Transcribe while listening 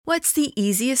What's the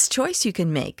easiest choice you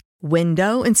can make?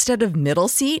 Window instead of middle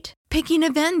seat? Picking a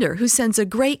vendor who sends a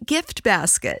great gift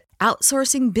basket?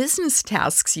 Outsourcing business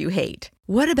tasks you hate?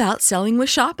 What about selling with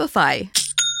Shopify?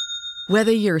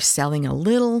 Whether you're selling a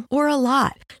little or a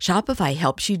lot, Shopify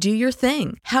helps you do your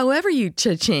thing, however you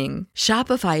cha-ching.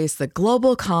 Shopify is the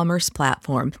global commerce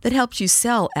platform that helps you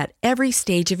sell at every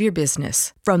stage of your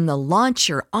business. From the launch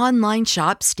your online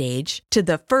shop stage to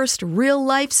the first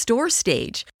real-life store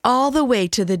stage, all the way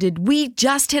to the did we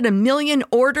just hit a million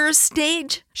orders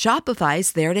stage.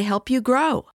 Shopify's there to help you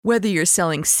grow. Whether you're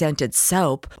selling scented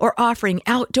soap or offering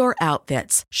outdoor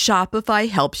outfits, Shopify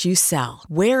helps you sell.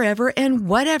 Wherever and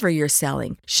whatever you're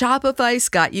selling, Shopify's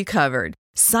got you covered.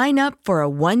 Sign up for a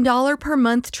 $1 per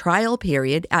month trial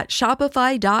period at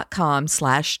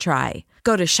shopify.com/try.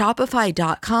 Go to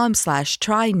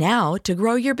shopify.com/try now to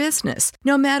grow your business,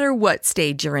 no matter what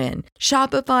stage you're in.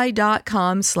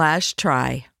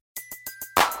 Shopify.com/try.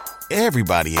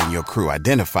 Everybody in your crew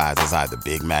identifies as either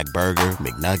Big Mac Burger,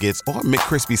 McNuggets, or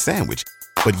McCrispy Sandwich.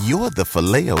 But you're the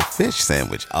Filet-O-Fish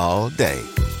Sandwich all day.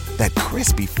 That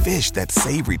crispy fish, that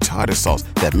savory tartar sauce,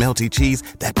 that melty cheese,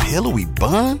 that pillowy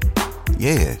bun.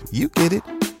 Yeah, you get it.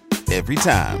 Every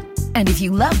time. And if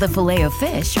you love the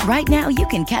Filet-O-Fish, right now you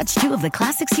can catch two of the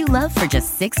classics you love for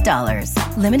just $6.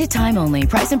 Limited time only.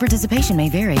 Price and participation may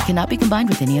vary. Cannot be combined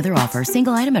with any other offer.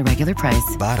 Single item at regular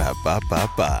price.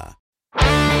 Ba-da-ba-ba-ba.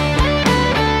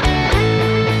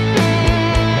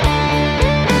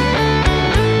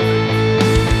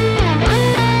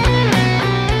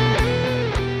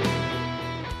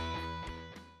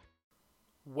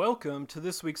 Welcome to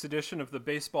this week's edition of the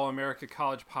Baseball America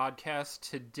College Podcast.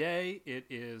 Today it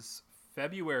is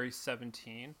February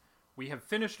 17. We have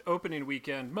finished opening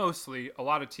weekend mostly. A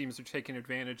lot of teams are taking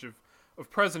advantage of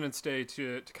President's Day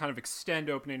to kind of extend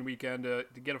opening weekend to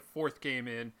get a fourth game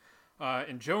in.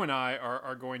 And Joe and I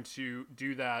are going to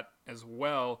do that as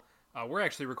well. We're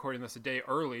actually recording this a day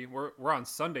early. We're on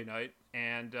Sunday night,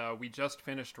 and we just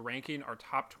finished ranking our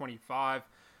top 25.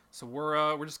 So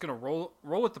we're just gonna roll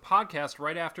with the podcast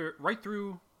right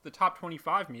through the top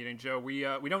 25 meeting, Joe. We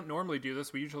don't normally do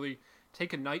this. We usually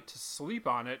take a night to sleep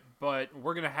on it, but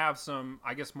we're gonna have some,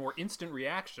 I guess, more instant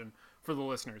reaction for the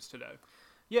listeners today.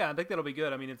 Yeah, I think that'll be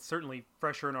good. I mean, it's certainly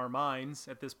fresher in our minds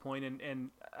at this point,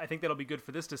 and I think that'll be good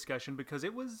for this discussion because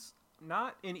it was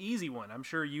not an easy one. I'm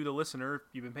sure you, the listener, if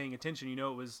you've been paying attention, you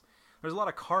know there's a lot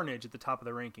of carnage at the top of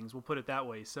the rankings. We'll put it that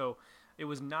way. So it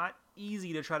was not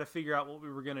easy to try to figure out what we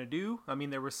were going to do. I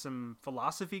mean, there was some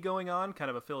philosophy going on,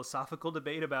 kind of a philosophical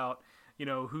debate about,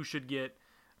 who should get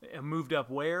moved up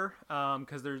where,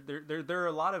 because there are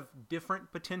a lot of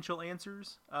different potential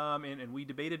answers, and we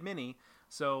debated many.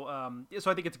 So I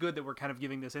think it's good that we're kind of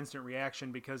giving this instant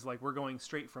reaction because we're going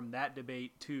straight from that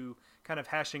debate to kind of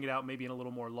hashing it out maybe in a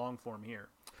little more long form here.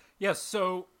 Yes,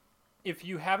 so if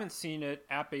you haven't seen it,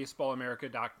 at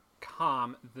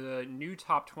baseballamerica.com, the new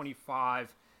top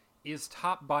 25 is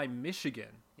topped by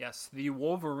Michigan. Yes, the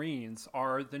Wolverines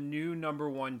are the new number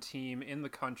one team in the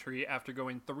country after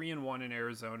going 3-1 in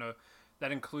Arizona.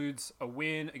 That includes a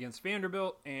win against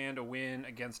Vanderbilt and a win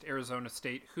against Arizona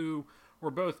State, who were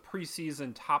both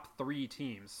preseason top 3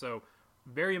 teams. So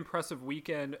very impressive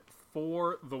weekend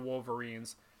for the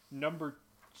Wolverines. Number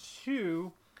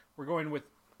 2, we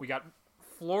got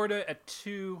Florida at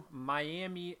 2,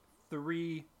 Miami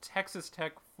 3, Texas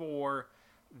Tech 4,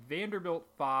 Vanderbilt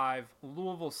 5,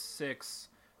 Louisville 6,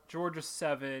 Georgia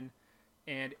 7,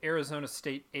 and Arizona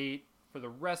State 8. For the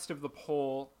rest of the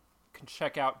poll, you can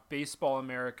check out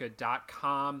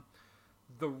baseballamerica.com.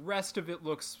 The rest of it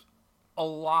looks a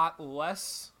lot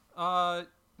less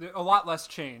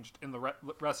changed in the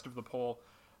rest of the poll.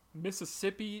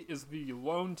 Mississippi is the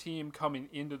lone team coming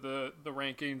into the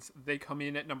rankings. They come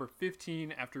in at number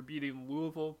 15 after beating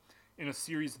Louisville in a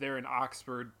series there in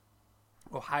Oxford.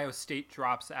 Ohio State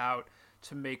drops out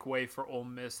to make way for Ole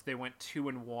Miss. They went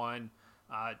 2-1.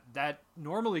 That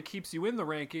normally keeps you in the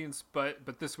rankings,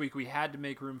 but this week we had to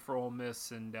make room for Ole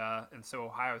Miss, and so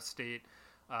Ohio State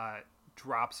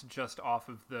drops just off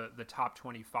of the top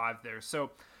 25 there.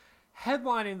 So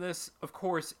headlining this, of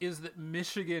course, is that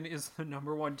Michigan is the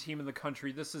number one team in the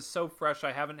country. This is so fresh.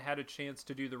 I haven't had a chance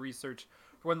to do the research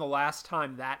for when the last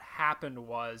time that happened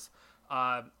was.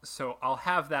 So I'll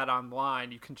have that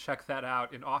online. You can check that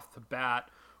out in Off the Bat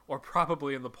or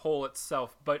probably in the poll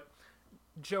itself. But,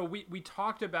 Joe, we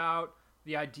talked about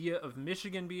the idea of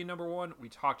Michigan being number one. We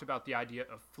talked about the idea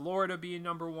of Florida being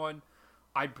number one.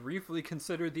 I briefly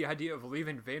considered the idea of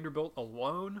leaving Vanderbilt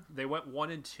alone. They went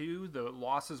 1-2. The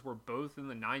losses were both in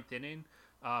the 9th inning,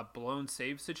 blown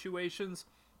save situations.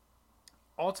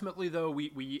 Ultimately, though,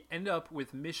 we end up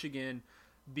with Michigan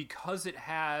because it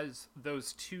has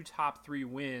those two top three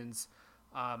wins.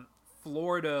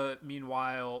 Florida,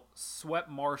 meanwhile, swept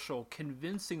Marshall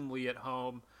convincingly at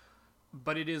home,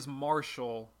 but it is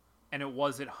Marshall, and it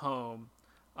was at home.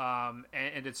 And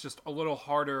it's just a little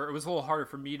harder. It was a little harder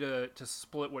for me to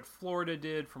split what Florida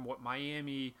did from what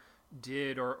Miami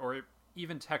did, or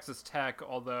even Texas Tech,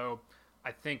 although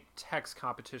I think Tech's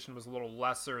competition was a little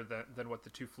lesser than what the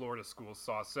two Florida schools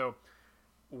saw. So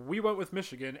we went with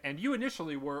Michigan, and you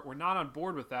initially were not on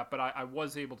board with that, but I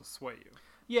was able to sway you.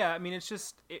 Yeah, I mean, it's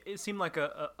just it seemed like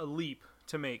a leap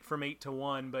to make from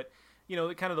 8-1, but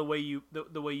kind of the way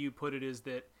you put it is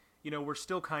that we're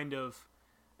still kind of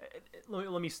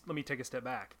let me take a step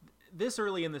back. This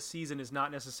early in the season is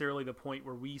not necessarily the point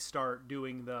where we start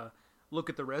doing the look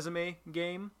at the resume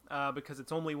game, because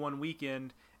it's only one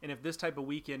weekend, and if this type of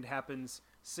weekend happens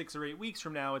 6 or 8 weeks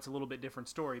from now, it's a little bit different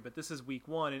story. But this is week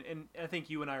one, and I think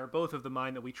you and I are both of the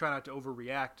mind that we try not to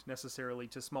overreact necessarily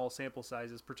to small sample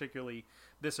sizes, particularly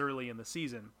this early in the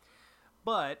season.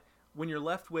 But when you're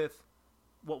left with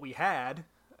what we had,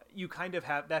 you kind of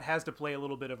have that has to play a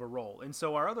little bit of a role. And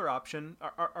so our other option,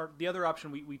 the other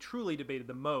option we truly debated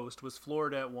the most was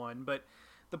Florida at 1. But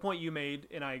the point you made,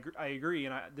 and I agree,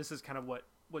 and this is kind of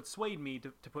what swayed me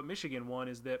to put Michigan 1,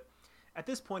 is that at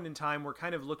this point in time, we're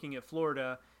kind of looking at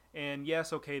Florida, and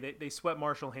yes, okay, they swept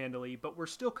Marshall handily, but we're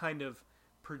still kind of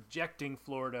projecting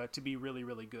Florida to be really,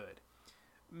 really good.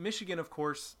 Michigan, of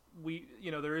course,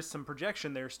 there is some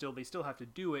projection there still. They still have to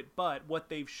do it, but what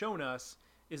they've shown us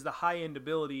is the high-end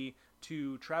ability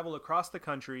to travel across the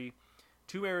country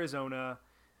to Arizona,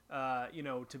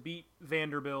 to beat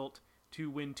Vanderbilt, to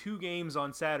win 2 games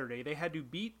on Saturday. They had to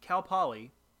beat Cal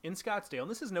Poly in Scottsdale,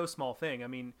 and this is no small thing. I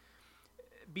mean,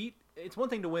 it's one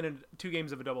thing to win 2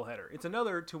 games of a doubleheader. It's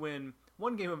another to win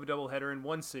 1 game of a doubleheader in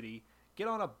one city, get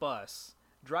on a bus,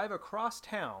 drive across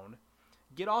town,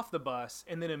 get off the bus,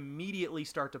 and then immediately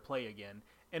start to play again.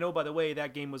 And oh, by the way,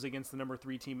 that game was against the number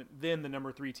 3 team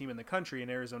in the country in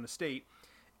Arizona State,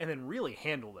 and then really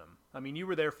handle them. I mean, you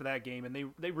were there for that game,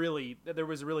 and there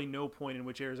was really no point in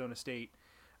which Arizona State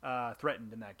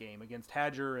threatened in that game against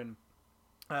Hadger, and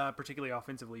particularly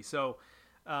offensively. So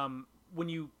when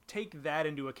you take that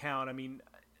into account, I mean,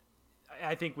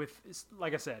 I think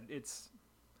like I said, it's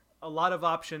a lot of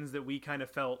options that we kind of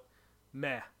felt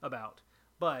meh about.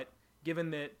 But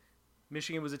given that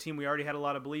Michigan was a team we already had a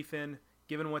lot of belief in,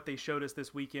 given what they showed us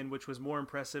this weekend, which was more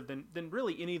impressive than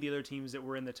really any of the other teams that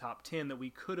were in the top 10 that we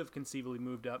could have conceivably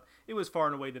moved up, it was far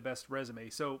and away the best resume.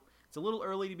 So it's a little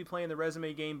early to be playing the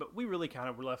resume game, but we really kind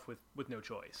of were left with no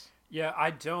choice. Yeah,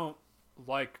 I don't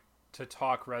like to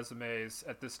talk resumes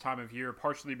at this time of year,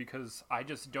 partially because I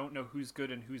just don't know who's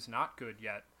good and who's not good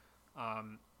yet.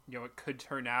 It could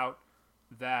turn out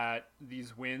that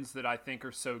these wins that I think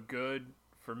are so good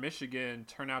for Michigan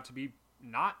turn out to be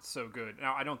not so good.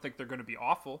 Now, I don't think they're going to be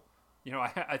awful.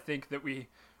 I think that we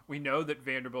know that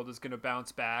Vanderbilt is going to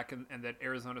bounce back, and that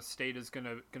Arizona State is going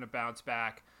to bounce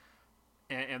back,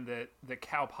 and that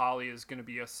Cal Poly is going to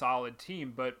be a solid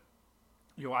team. But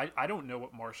I don't know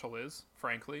what Marshall is,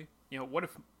 frankly. What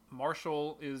if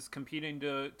Marshall is competing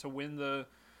to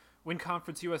win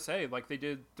Conference USA like they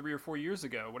did 3 or 4 years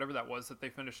ago, whatever that was that they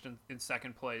finished in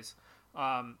second place?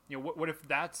 What if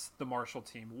that's the Marshall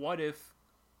team? What if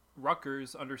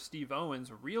Rutgers under Steve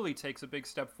Owens really takes a big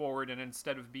step forward, and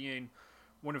instead of being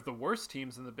one of the worst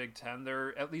teams in the Big Ten,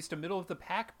 they're at least a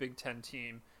middle-of-the-pack Big Ten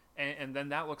team, and then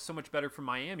that looks so much better for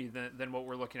Miami than what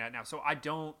we're looking at now. So I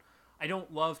don't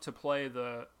love to play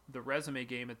the resume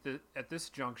game at this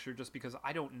juncture, just because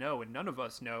I don't know, and none of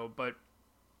us know. But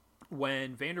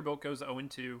when Vanderbilt goes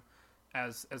 0-2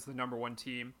 as the number 1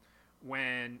 team,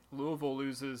 when Louisville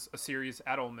loses a series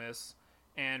at Ole Miss,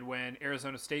 and when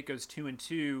Arizona State goes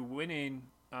 2-2, winning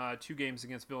 2 games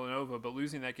against Villanova, but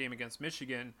losing that game against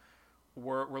Michigan,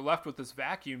 we're left with this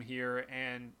vacuum here.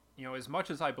 And as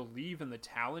much as I believe in the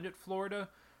talent at Florida,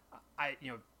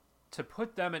 to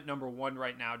put them at number 1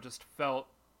 right now just felt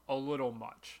a little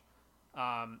much.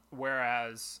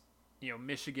 Whereas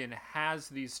Michigan has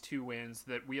these 2 wins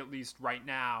that we at least right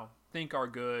now think are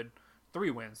good. 3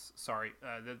 wins, sorry,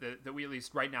 that we at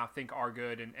least right now think are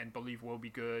good and believe will be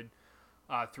good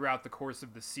throughout the course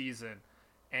of the season.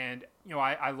 And,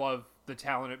 I love the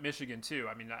talent at Michigan too.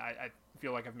 I mean, I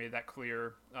feel like I've made that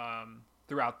clear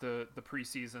throughout the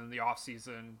preseason, the off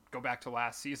season, go back to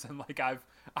last season. Like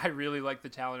I really like the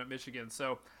talent at Michigan.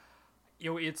 So,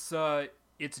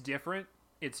 it's different.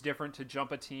 It's different to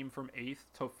jump a team from 8th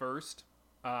to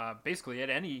 1st, basically at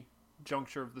any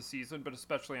juncture of the season, but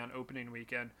especially on opening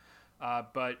weekend.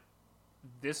 But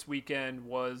this weekend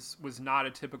was not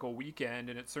a typical weekend,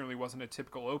 and it certainly wasn't a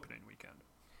typical opening weekend.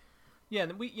 Yeah,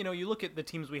 and you look at the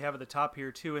teams we have at the top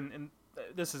here too, and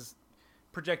this is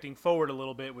projecting forward a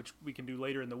little bit, which we can do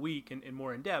later in the week and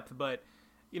more in depth, but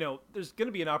there's going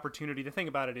to be an opportunity. The thing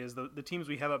about it is the teams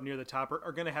we have up near the top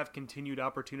are going to have continued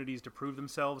opportunities to prove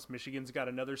themselves. Michigan's got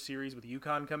another series with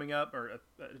UConn coming up, or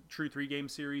a true 3-game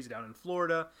series down in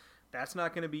Florida. That's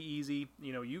not going to be easy.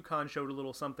 UConn showed a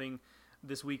little something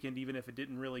this weekend, even if it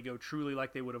didn't really go truly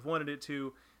like they would have wanted it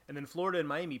to. And then Florida and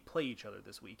Miami play each other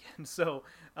this weekend. So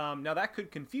now that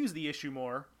could confuse the issue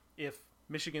more if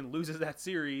Michigan loses that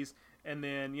series. And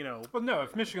then, Well, no,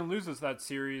 if Michigan loses that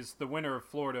series, the winner of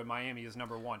Florida-Miami is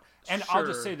number 1. And Sure. I'll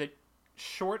just say that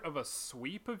short of a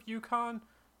sweep of UConn,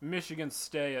 Michigan's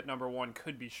stay at number 1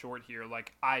 could be short here.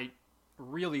 Like, I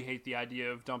really hate the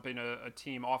idea of dumping a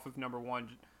team off of number 1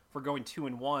 for going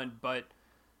 2-1. But,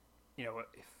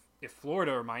 if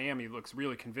Florida or Miami looks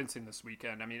really convincing this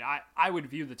weekend, I mean, I would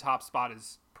view the top spot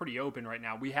as pretty open right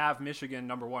now. We have Michigan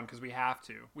number 1 because we have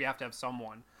to. We have to have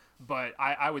someone. But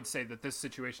I would say that this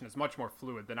situation is much more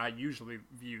fluid than I usually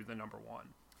view the number 1.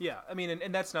 Yeah, I mean,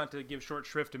 and that's not to give short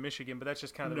shrift to Michigan, but that's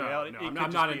just kind of the reality. No, I'm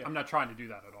not trying to do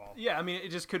that at all. Yeah, I mean, it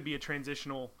just could be a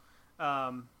transitional,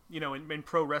 in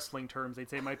pro wrestling terms, they'd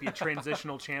say it might be a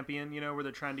transitional champion, where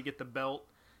they're trying to get the belt,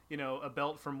 a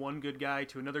belt from one good guy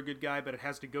to another good guy, but it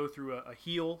has to go through a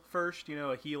heel first.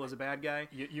 A heel is a bad guy.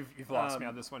 You've lost me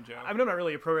on this one, Joe. I'm not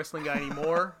really a pro wrestling guy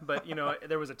anymore, but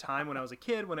there was a time when I was a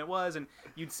kid when it was, and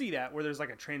you'd see that where there's like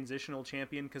a transitional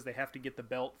champion because they have to get the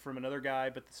belt from another guy,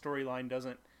 but the storyline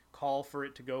doesn't call for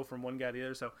it to go from one guy to the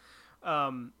other.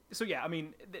 So yeah, I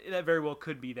mean that very well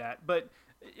could be that, but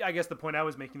I guess the point I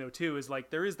was making though too is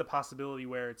like there is the possibility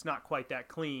where it's not quite that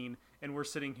clean, and we're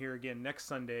sitting here again next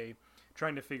Sunday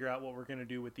trying to figure out what we're going to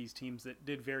do with these teams that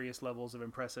did various levels of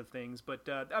impressive things. But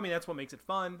I mean, that's what makes it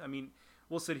fun. I mean,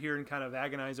 we'll sit here and kind of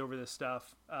agonize over this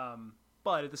stuff,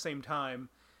 but at the same time,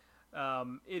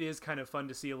 it is kind of fun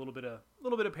to see a little bit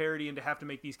of parity and to have to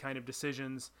make these kind of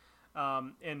decisions.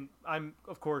 And I'm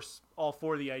of course all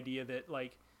for the idea that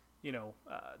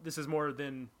this is more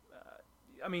than.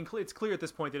 I mean, it's clear at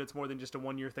this point that it's more than just a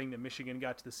one-year thing that Michigan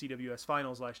got to the CWS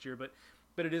finals last year, but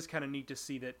it is kind of neat to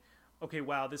see that. Okay,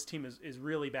 wow, this team is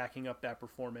really backing up that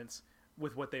performance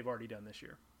with what they've already done this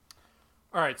year.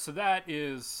 All right, so that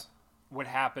is what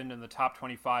happened in the top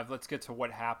 25. Let's get to what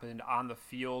happened on the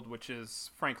field, which is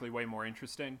frankly way more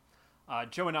interesting.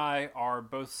 Joe and I are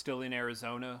both still in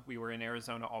Arizona. We were in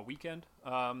Arizona all weekend.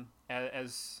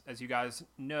 As you guys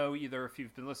know, either if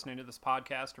you've been listening to this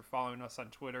podcast or following us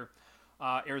on Twitter,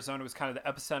 Arizona was kind of the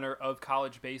epicenter of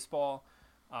college baseball.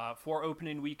 For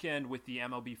opening weekend with the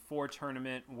MLB4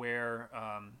 tournament where,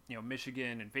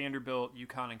 Michigan and Vanderbilt,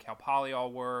 UConn and Cal Poly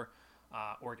all were.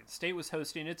 Oregon State was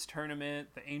hosting its tournament.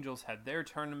 The Angels had their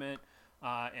tournament.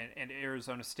 And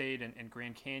Arizona State and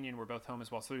Grand Canyon were both home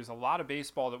as well. So there's a lot of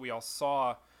baseball that we all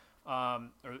saw, or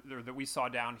that we saw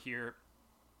down here.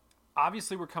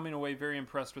 Obviously, we're coming away very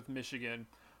impressed with Michigan.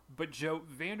 But, Joe,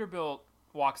 Vanderbilt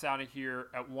walks out of here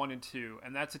at 1-2,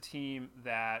 and that's a team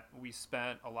that we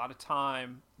spent a lot of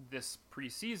time this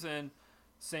preseason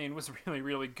saying was really,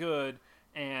 really good,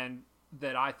 and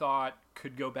that I thought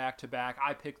could go back to back.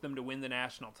 I picked them to win the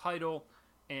national title,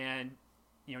 and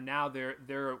now they're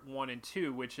at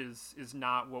 1-2, which is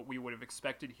not what we would have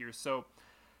expected here. So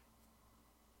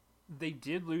they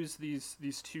did lose these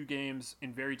 2 games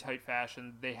in very tight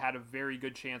fashion. They had a very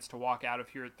good chance to walk out of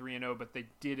here at 3-0, but they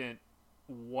didn't.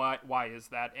 Why is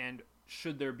that? And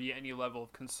should there be any level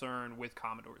of concern with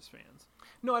Commodores fans?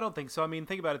 No, I don't think so. I mean,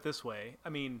 think about it this way. I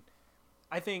mean,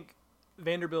 I think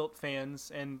Vanderbilt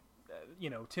fans and,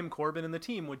 Tim Corbin and the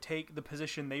team would take the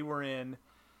position they were in,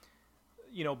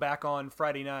 back on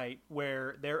Friday night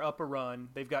where they're up a run.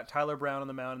 They've got Tyler Brown on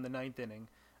the mound in the 9th inning.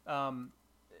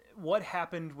 What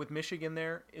happened with Michigan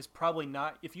there is probably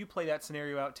not, if you play that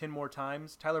scenario out 10 more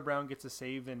times, Tyler Brown gets a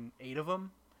save in 8 of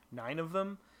them, 9 of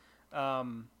them.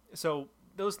 So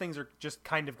those things are just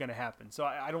kind of going to happen. So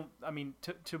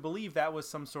to believe that was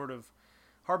some sort of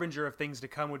harbinger of things to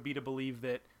come would be to believe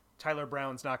that Tyler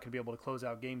Brown's not going to be able to close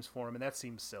out games for him. And that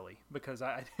seems silly because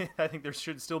I think there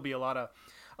should still be a lot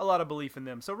of belief in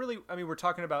them. So really, I mean, we're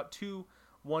talking about 2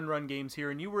 one-run games here,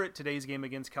 and you were at today's game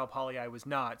against Cal Poly. I was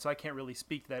not, so I can't really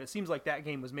speak to that. It seems like that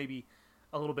game was maybe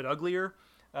a little bit uglier.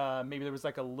 Maybe there was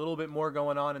like a little bit more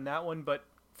going on in that one, but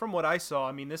from what I saw,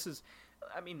 I mean,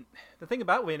 the thing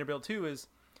about Vanderbilt too is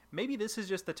maybe this is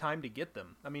just the time to get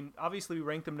them. I mean, obviously we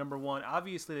ranked them number 1.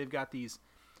 Obviously they've got these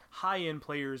high-end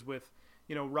players with,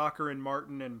 Rocker and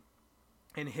Martin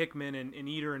and Hickman and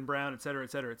Eater and Brown, et cetera,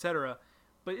 et cetera, et cetera.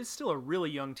 but it's still a really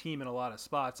young team in a lot of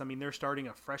spots. I mean, they're starting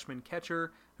a freshman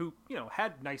catcher who,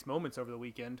 had nice moments over the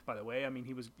weekend, by the way. I mean,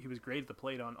 he was great at the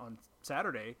plate on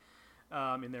Saturday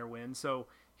in their win. So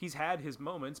he's had his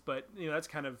moments, but, that's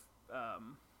kind of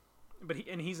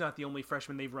and he's not the only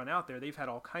freshman they've run out there. They've had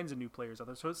all kinds of new players out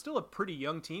there. So it's still a pretty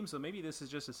young team. So maybe this is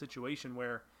just a situation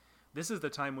where this is the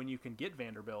time when you can get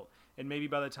Vanderbilt. And maybe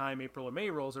by the time April or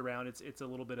May rolls around, it's a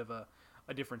little bit of a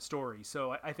different story.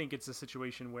 So I think it's a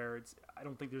situation where I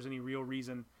don't think there's any real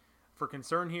reason for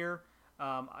concern here.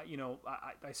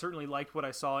 I certainly liked what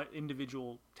I saw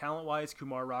individual talent-wise.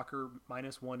 Kumar Rocker,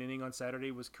 -1 inning on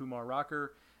Saturday was Kumar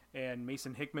Rocker, and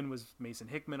Mason Hickman was Mason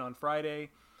Hickman on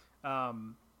Friday.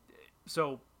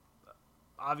 So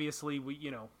obviously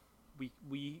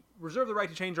we reserve the right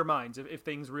to change our minds if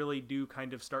things really do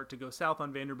kind of start to go south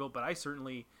on Vanderbilt, but I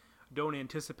certainly don't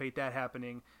anticipate that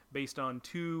happening based on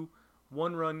 2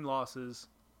 one-run losses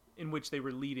in which they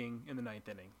were leading in the 9th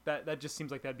inning. That just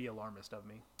seems like that'd be alarmist of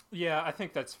me. Yeah, I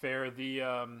think that's fair.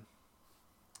 The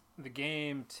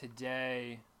game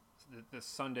today, the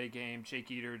Sunday game,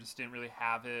 Jake Eater just didn't really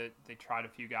have it. They tried a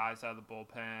few guys out of the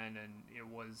bullpen, and it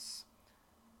was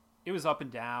up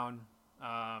and down.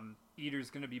 Eater's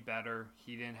going to be better.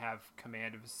 He didn't have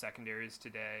command of his secondaries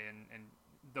today, and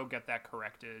they'll get that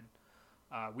corrected.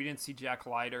 We didn't see Jack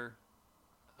Leiter.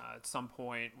 At some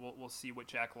point, we'll see what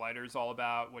Jack Leiter is all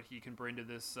about, what he can bring to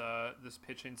this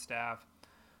pitching staff.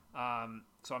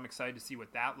 So I'm excited to see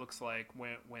what that looks like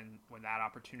when that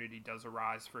opportunity does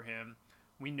arise for him.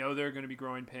 We know there are going to be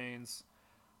growing pains.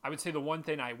 I would say the one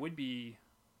thing I would be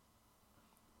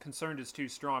concerned is too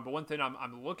strong, but one thing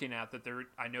I'm looking at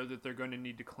I know that they're going to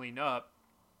need to clean up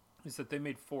is that they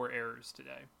made 4 errors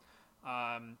today.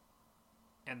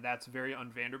 And that's very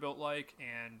un-Vanderbilt-like,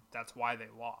 and that's why they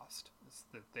lost. It's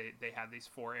that they had these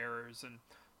 4 errors, and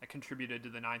that contributed to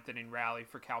the 9th inning rally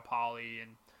for Cal Poly,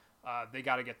 and they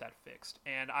got to get that fixed.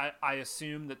 And I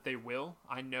assume that they will.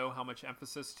 I know how much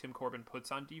emphasis Tim Corbin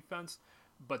puts on defense,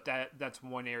 but that's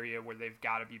one area where they've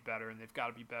got to be better, and they've got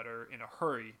to be better in a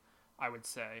hurry, I would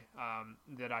say,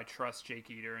 that I trust Jake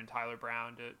Eater and Tyler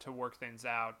Brown to work things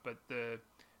out. But the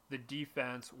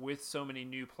defense with so many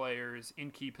new players in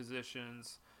key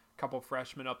positions, a couple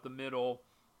freshmen up the middle,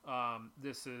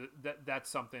 that's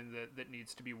something that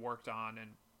needs to be worked on,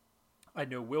 and I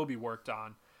know will be worked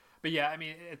on. But yeah, I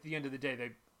mean, at the end of the day,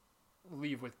 they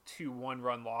leave with 2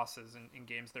 one-run losses in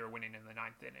games they were winning in the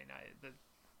 9th inning.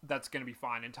 That's going to be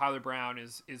fine. And Tyler Brown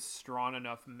is strong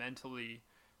enough mentally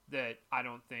that I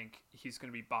don't think he's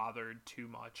going to be bothered too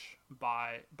much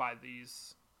by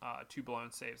these 2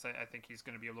 blown saves. I think he's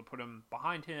going to be able to put them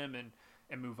behind him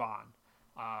and move on,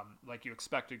 like you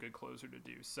expect a good closer to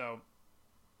do. So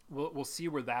we'll see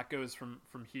where that goes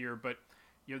from here. But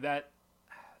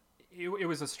it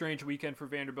was a strange weekend for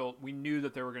Vanderbilt. We knew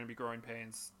that there were going to be growing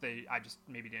pains. I just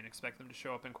maybe didn't expect them to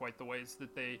show up in quite the ways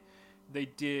that they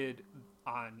did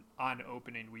on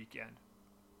opening weekend.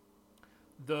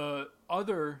 The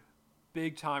other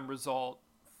big time result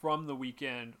from the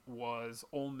weekend was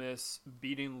Ole Miss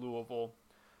beating Louisville.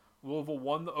 Louisville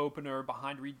won the opener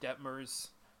behind Reed Detmers.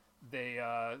 They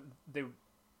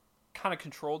kind of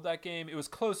controlled that game. It was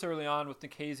close early on with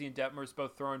Nikhazy and Detmers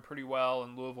both throwing pretty well,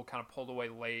 and Louisville kind of pulled away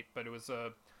late, but it was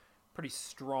a pretty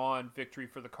strong victory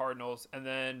for the Cardinals. And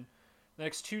then the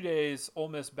next 2 days, Ole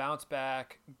Miss bounced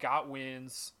back, got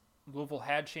wins. Louisville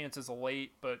had chances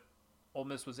late, but Ole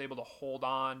Miss was able to hold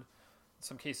on, in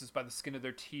some cases by the skin of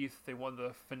their teeth. They won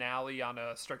the finale on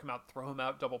a strike 'em out, throw 'em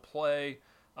out double play.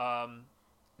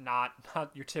 Not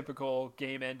your typical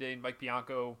game ending. Mike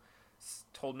Bianco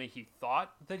told me he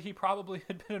thought that he probably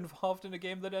had been involved in a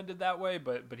game that ended that way,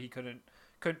 but he couldn't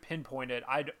pinpoint it.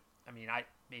 I mean,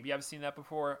 maybe I've seen that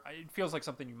before. It feels like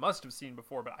something you must have seen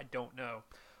before, but I don't know.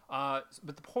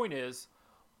 But the point is,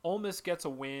 Ole Miss gets a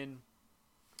win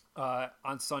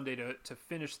on Sunday to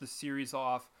finish the series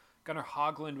off. Gunnar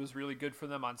Hoglund was really good for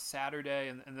them on Saturday,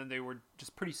 and then they were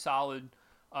just pretty solid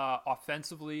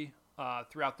offensively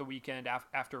throughout the weekend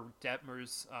after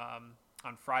Detmers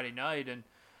on Friday night. And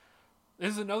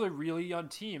this is another really young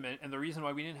team, and the reason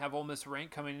why we didn't have Ole Miss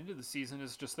ranked coming into the season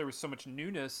is just there was so much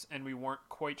newness, and we weren't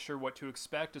quite sure what to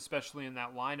expect, especially in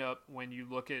that lineup when you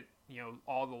look at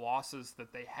all the losses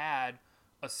that they had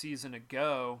a season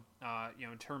ago,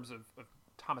 in terms of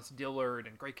Thomas Dillard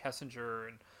and Gray Kessinger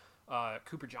and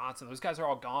Cooper Johnson. Those guys are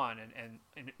all gone, and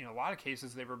in a lot of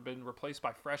cases they've been replaced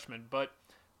by freshmen. But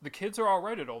the kids are all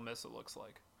right at Ole Miss, it looks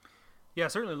like. Yeah,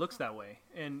 it certainly looks that way.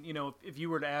 And, if you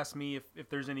were to ask me if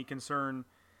there's any concern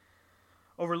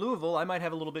over Louisville, I might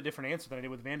have a little bit different answer than I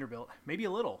did with Vanderbilt. Maybe a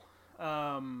little.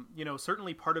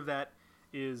 Certainly part of that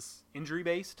is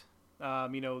injury-based.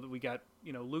 We got,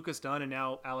 Lucas Dunn and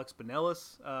now Alex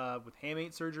Benelis with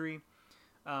hamate surgery.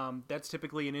 That's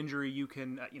typically an injury you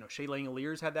can, Shea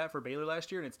Langoliers had that for Baylor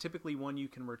last year, and it's typically one you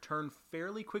can return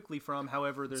fairly quickly from.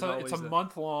 However, it's a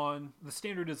month long. The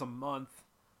standard is a month,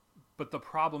 but the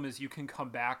problem is you can come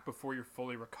back before you're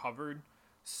fully recovered.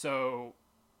 So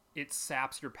it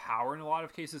saps your power in a lot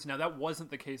of cases. Now, that wasn't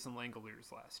the case in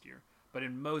Langoliers last year, but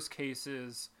in most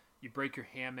cases, you break your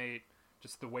hamate,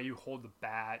 just the way you hold the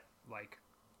bat, like,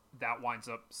 that winds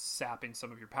up sapping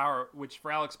some of your power, which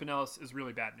for Alex Benelis is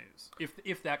really bad news,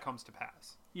 if that comes to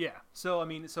pass. Yeah. So,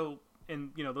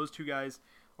 those two guys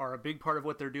are a big part of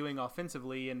what they're doing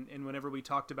offensively, and whenever we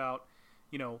talked about,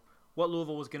 what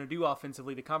Louisville was going to do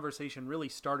offensively, the conversation really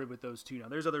started with those two. Now,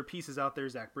 there's other pieces out there.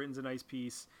 Zach Britton's a nice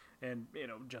piece, and,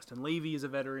 Justin Levy is a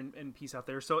veteran and piece out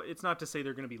there. So it's not to say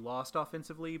they're going to be lost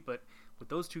offensively, but with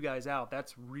those two guys out,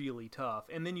 that's really tough.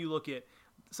 And then you look at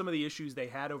some of the issues they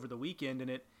had over the weekend,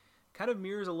 and it kind of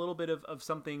mirrors a little bit of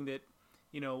something that,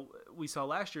 we saw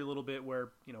last year a little bit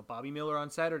where, Bobby Miller on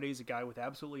Saturday is a guy with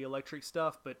absolutely electric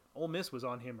stuff, but Ole Miss was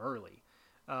on him early.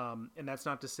 And that's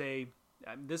not to say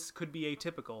this could be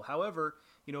atypical. However,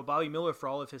 Bobby Miller, for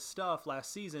all of his stuff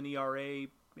last season, ERA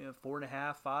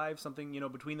 4.5, 5, something,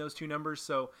 between those two numbers.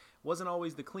 So wasn't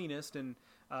always the cleanest. And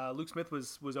Luke Smith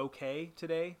was okay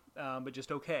today, but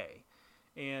just okay.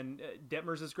 And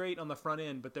Detmers is great on the front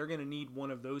end, but they're going to need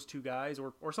one of those two guys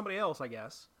or somebody else, I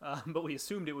guess. But we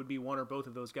assumed it would be one or both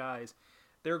of those guys.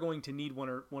 They're going to need one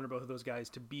or both of those guys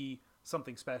to be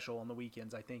something special on the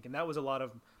weekends, I think. And that was a lot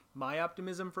of my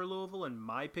optimism for Louisville, and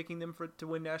my picking them to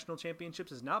win national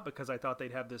championships is not because I thought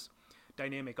they'd have this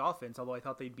dynamic offense, although I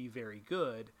thought they'd be very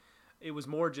good. It was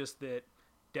more just that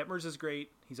Detmers is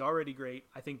great. He's already great.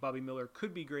 I think Bobby Miller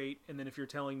could be great. And then if you're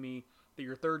telling me that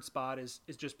your third spot is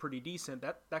just pretty decent,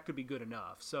 that could be good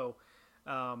enough. So,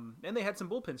 and they had some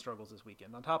bullpen struggles this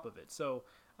weekend on top of it. So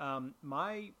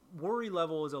my worry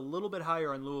level is a little bit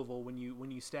higher on Louisville when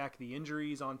you stack the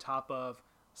injuries on top of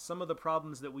some of the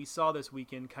problems that we saw this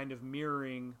weekend, kind of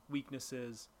mirroring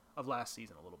weaknesses of last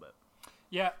season a little bit.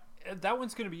 Yeah, that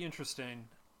one's going to be interesting.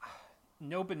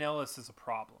 No Benelis is a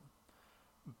problem,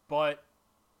 but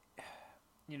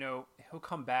he'll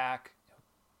come back.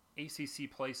 ACC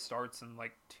play starts in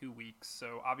like 2 weeks,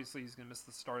 so obviously he's going to miss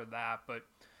the start of that, but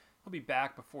he'll be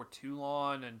back before too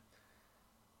long, and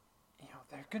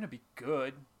they're going to be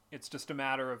good. It's just a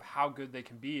matter of how good they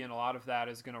can be, and a lot of that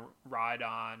is going to ride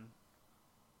on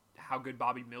how good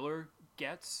Bobby Miller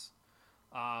gets.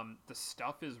 The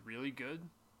stuff is really good,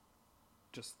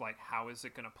 just like how is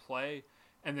it going to play,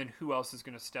 and then who else is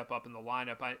going to step up in the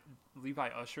lineup. Levi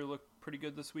Usher looked pretty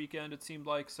good this weekend, it seemed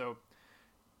like, so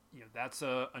that's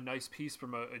a nice piece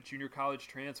from a junior college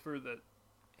transfer that,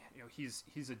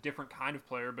 he's a different kind of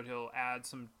player, but he'll add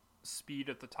some speed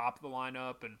at the top of the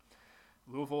lineup. And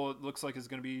Louisville, it looks like, is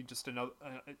going to be just another,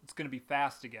 it's going to be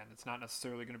fast again. It's not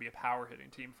necessarily going to be a power hitting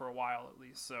team for a while at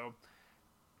least. So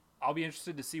I'll be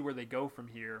interested to see where they go from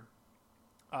here.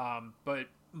 But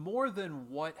more than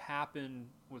what happened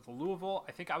with Louisville,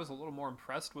 I think I was a little more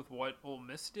impressed with what Ole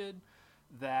Miss did,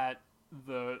 that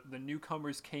the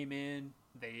newcomers came in.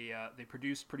 They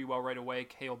produced pretty well right away.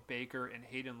 Cale Baker and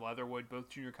Hayden Leatherwood, both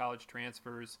junior college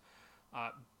transfers,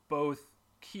 both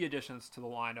key additions to the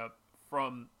lineup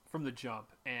from the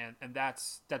jump, and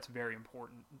that's very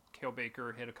important. Cale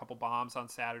Baker hit a couple bombs on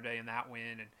Saturday in that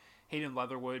win, and Hayden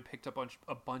Leatherwood picked up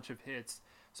a bunch of hits.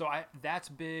 So that's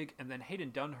big. And then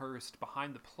Hayden Dunhurst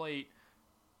behind the plate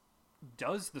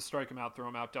does the strike him out, throw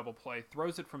him out double play,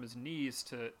 throws it from his knees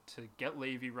to get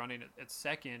Levy running at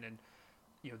second, and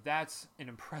that's an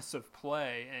impressive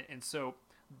play. And so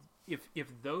if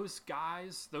those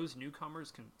guys, those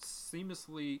newcomers, can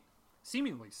seemingly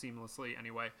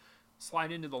anyway,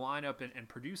 slide into the lineup and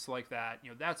produce like that,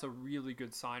 that's a really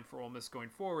good sign for Ole Miss going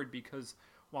forward, because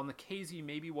while Nikhazy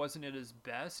maybe wasn't at his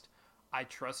best, I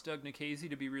trust Doug Nikhazy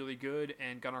to be really good,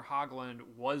 and Gunnar Hogland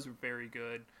was very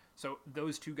good. So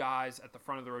those two guys at the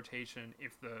front of the rotation,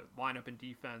 if the lineup and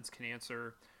defense can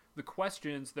answer the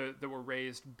questions that were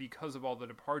raised because of all the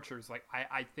departures, like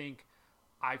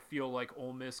I feel like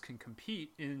Ole Miss can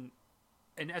compete in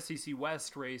an SEC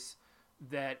West race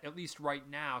that, at least right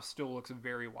now, still looks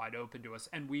very wide open to us.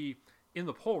 And we, in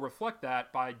the poll, reflect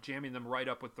that by jamming them right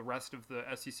up with the rest of the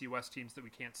SEC West teams that we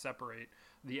can't separate.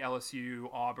 The LSU,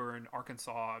 Auburn,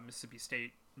 Arkansas, Mississippi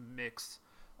State mix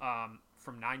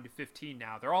from 9 to 15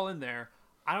 now. They're all in there.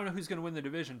 I don't know who's going to win the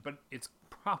division, but it's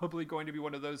probably going to be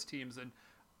one of those teams, and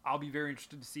I'll be very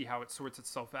interested to see how it sorts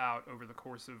itself out over the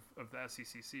course of the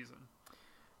SEC season.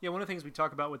 Yeah, one of the things we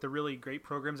talk about with the really great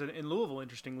programs, and Louisville,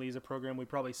 interestingly, is a program we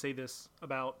probably say this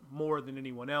about more than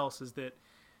anyone else, is that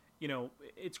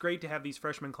it's great to have these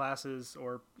freshman classes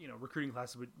or, recruiting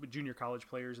classes with junior college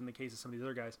players in the case of some of these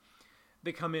other guys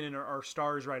that come in and are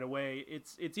stars right away.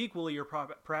 It's equally or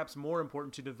perhaps more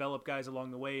important to develop guys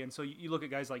along the way. And so you look at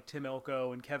guys like Tim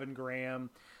Elko and Kevin Graham,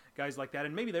 guys like that,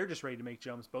 and maybe they're just ready to make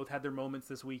jumps. Both had their moments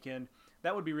this weekend.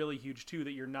 That would be really huge too,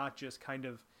 that you're not just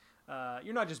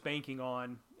you're not just banking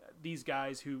on these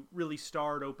guys who really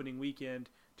starred opening weekend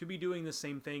to be doing the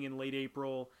same thing in late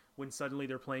April when suddenly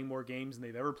they're playing more games than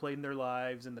they've ever played in their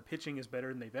lives and the pitching is better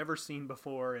than they've ever seen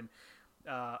before. And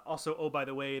also, oh, by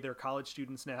the way, they're college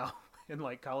students now and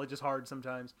like college is hard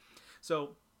sometimes.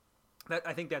 So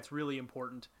I think that's really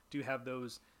important to have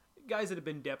those guys that have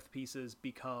been depth pieces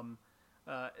become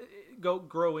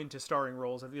grow into starring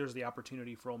roles. I think there's the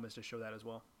opportunity for Ole Miss to show that as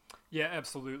well. Yeah,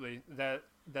 absolutely.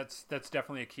 That's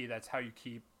definitely a key. That's how you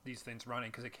keep these things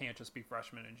running, because it can't just be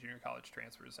freshmen and junior college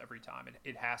transfers every time.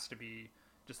 It has to be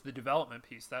just the development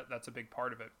piece. That's a big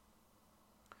part of it.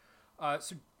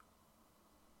 So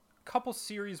a couple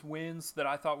series wins that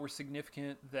I thought were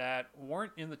significant that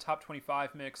weren't in the top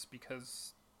 25 mix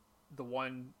because the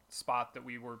one spot that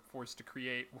we were forced to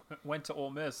create went to Ole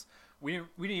Miss. We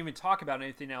didn't even talk about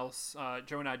anything else.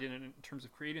 Joe and I didn't in terms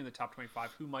of creating the top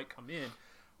 25, who might come in.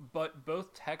 But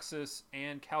both Texas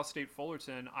and Cal State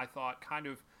Fullerton, I thought, kind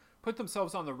of put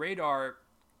themselves on the radar.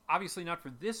 Obviously not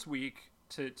for this week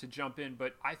to jump in,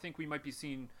 but I think we might be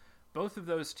seeing both of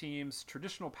those teams,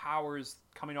 traditional powers,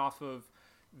 coming off of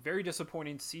very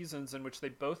disappointing seasons in which they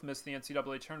both missed the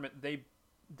NCAA tournament.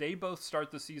 They both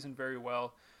start the season very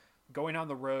well, going on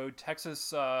the road.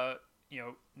 Texas, not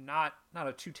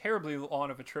a too terribly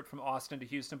long of a trip from Austin to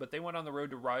Houston, but they went on the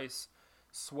road to Rice,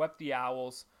 swept the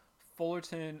Owls.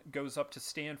 Fullerton goes up to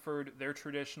Stanford, their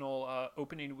traditional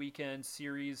opening weekend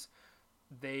series.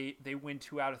 They win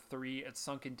 2 out of 3 at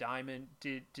Sunken Diamond.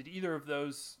 Did either of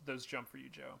those jump for you,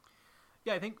 Joe?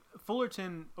 Yeah, I think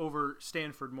Fullerton over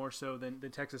Stanford more so than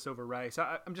Texas over Rice.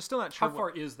 I'm just still not sure. How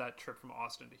far is that trip from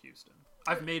Austin to Houston?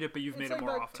 I've made it, but you've made like it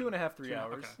more about often. 2.5, 3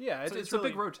 hours. Okay. Yeah, so it's really, a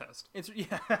big road test. It's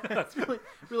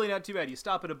really not too bad. You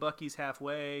stop at a Buc-ee's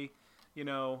halfway. It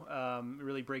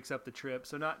really breaks up the trip,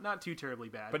 so not too terribly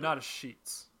bad. But not a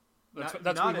Sheets. That's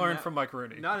Not what we in learned that- from Mike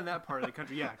Rooney. Not in that part of the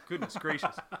country. Yeah, goodness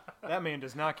gracious. That man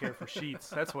does not care for Sheets.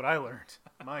 That's what I learned.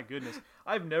 My goodness.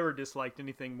 I've never disliked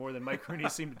anything more than Mike Rooney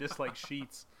seemed to dislike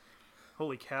Sheets.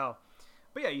 Holy cow.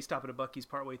 But yeah, you stop at a Buc-ee's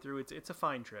partway through. It's a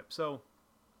fine trip. So,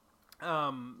 but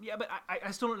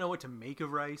I still don't know what to make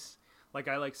of Rice. Like,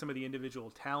 I like some of the individual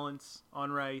talents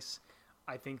on Rice.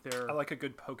 I think I like a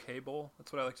good poke bowl.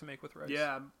 That's what I like to make with rice.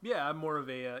 Yeah, I'm more of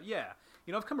a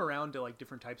I've come around to like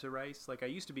different types of rice. Like I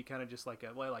used to be kind of just like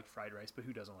I like fried rice, but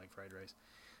who doesn't like fried rice?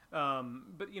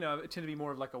 But I tend to be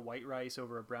more of like a white rice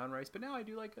over a brown rice. But now I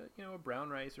do like a brown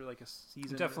rice or like a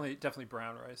seasoned. Definitely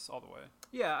brown rice all the way.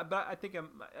 Yeah, but I think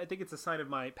it's a sign of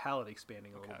my palate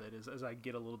expanding a little bit as I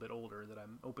get a little bit older, that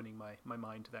I'm opening my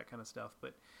mind to that kind of stuff.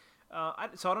 But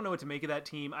so I don't know what to make of that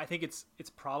team. I think it's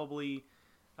probably.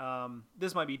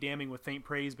 This might be damning with faint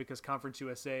praise because Conference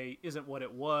USA isn't what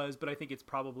it was, but I think it's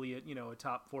probably a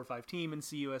top 4 or 5 team in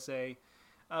CUSA,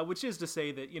 which is to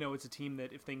say that it's a team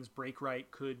that if things break right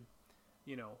could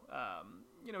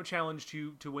challenge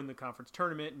to win the conference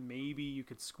tournament, and maybe you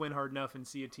could squint hard enough and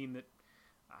see a team that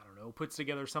puts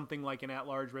together something like an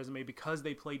at-large resume because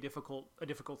they play a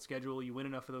difficult schedule. You win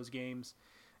enough of those games,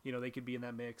 they could be in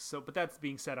that mix. So, but that's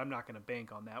being said, I'm not going to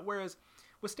bank on that. Whereas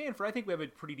with Stanford, I think we have a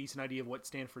pretty decent idea of what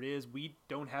Stanford is. We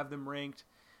don't have them ranked.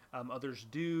 Others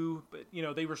do, but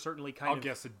they were certainly I'll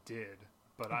guess it did,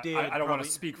 but I don't probably, want to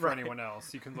speak for anyone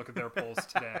else. You can look at their polls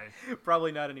today.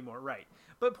 Probably not anymore, right?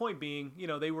 But point being,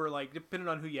 they were like, depending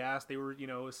on who you asked, they were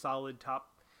a solid top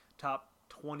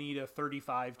 20 to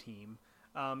 35 team.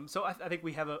 So I think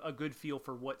we have a good feel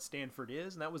for what Stanford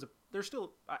is, and they're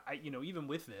still, even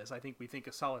with this, I think we think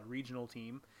a solid regional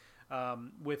team,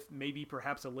 with maybe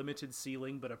perhaps a limited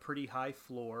ceiling, but a pretty high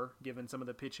floor given some of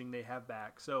the pitching they have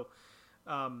back. So,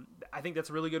 I think that's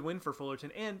a really good win for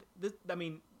Fullerton. And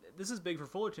this is big for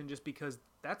Fullerton just because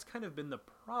that's kind of been the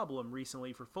problem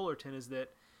recently for Fullerton, is that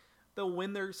they'll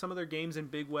win some of their games in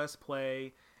Big West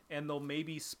play, and they'll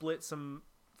maybe split some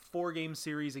 4-game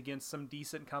series against some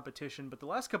decent competition. But the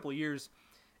last couple of years,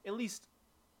 at least,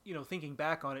 thinking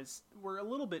back on it, we're a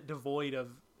little bit devoid of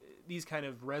these kind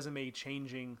of resume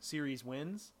changing series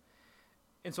wins.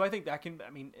 And so I think that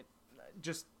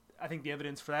I think the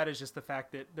evidence for that is just the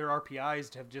fact that their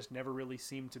RPIs have just never really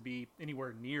seemed to be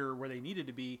anywhere near where they needed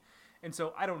to be. And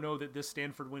so I don't know that this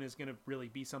Stanford win is going to really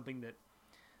be something that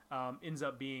ends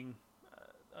up being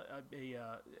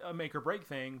a make or break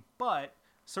thing, but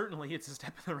certainly it's a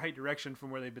step in the right direction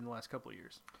from where they've been the last couple of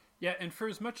years. Yeah, and for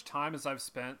as much time as I've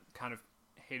spent kind of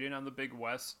hating on the Big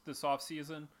West this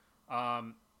offseason,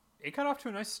 it got off to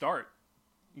a nice start.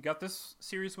 You got this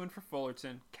series win for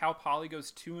Fullerton. Cal Poly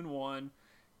goes 2-1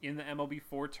 in the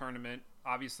MLB4 tournament.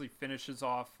 Obviously finishes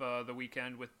off the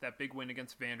weekend with that big win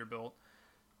against Vanderbilt.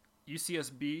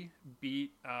 UCSB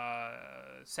beat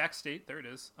Sac State. There it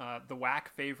is. The WAC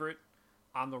favorite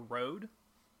on the road,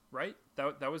 right?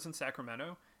 That was in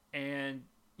Sacramento, and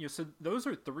so those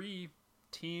are three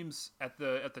teams at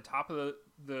the top of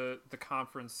the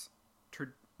conference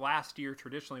last year,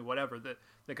 traditionally, whatever, that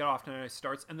got off to nice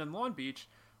starts. And then Long Beach,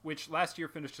 which last year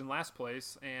finished in last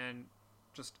place and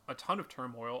just a ton of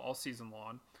turmoil all season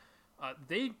long.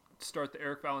 They start the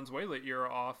Eric Valenzuela era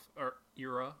off.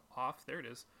 There it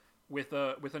is, with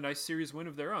a nice series win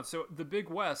of their own. So the Big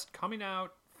West coming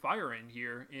out firing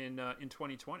here in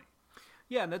 2020.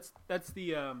 Yeah, and that's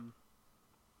the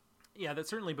that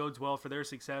certainly bodes well for their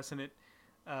success. And it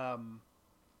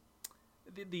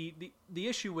the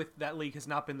issue with that league has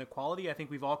not been the quality. I think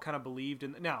we've all kind of believed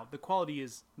in. Now the quality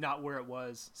is not where it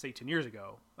was, say, 10 years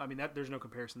ago. I mean, that there's no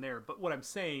comparison there. But what I'm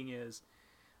saying is,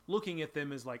 looking at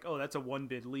them as like, oh, that's a one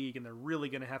bid league and they're really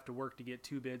going to have to work to get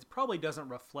two bids, probably doesn't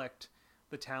reflect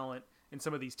the talent in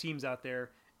some of these teams out there.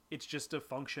 It's just a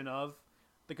function of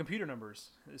the computer numbers,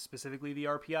 specifically the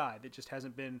RPI, that just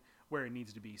hasn't been where it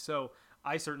needs to be. So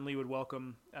I certainly would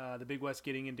welcome the Big West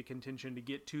getting into contention to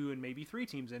get 2 and maybe 3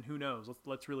 teams in. Who knows?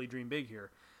 Let's really dream big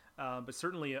here. But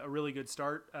certainly a really good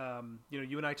start.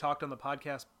 You and I talked on the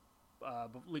podcast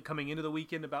coming into the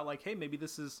weekend about like, hey, maybe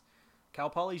this is Cal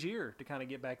Poly's year to kind of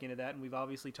get back into that. And we've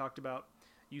obviously talked about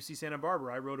UC Santa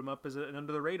Barbara. I wrote them up as an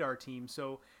under-the-radar team.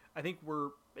 So I think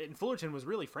and Fullerton was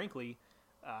really, frankly,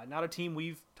 not a team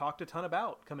we've talked a ton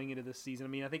about coming into this season. I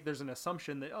mean, I think there's an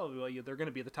assumption that, they're going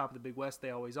to be at the top of the Big West. They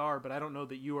always are. But I don't know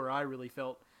that you or I really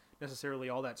felt necessarily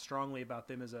all that strongly about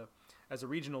them as a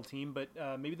regional team.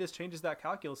 But maybe this changes that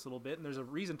calculus a little bit, and there's a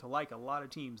reason to like a lot of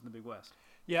teams in the Big West.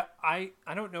 Yeah, I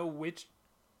don't know which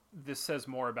this says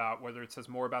more about, whether it says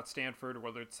more about Stanford or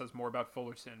whether it says more about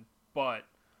Fullerton. But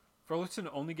Fullerton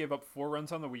only gave up 4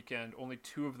 runs on the weekend. Only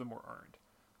 2 of them were earned.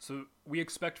 So we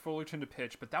expect Fullerton to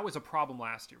pitch, but that was a problem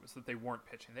last year, was that they weren't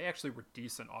pitching. They actually were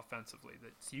decent offensively.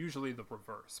 It's usually the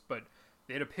reverse. But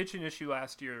they had a pitching issue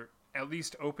last year. At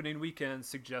least opening weekend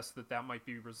suggests that might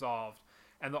be resolved.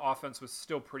 And the offense was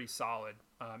still pretty solid,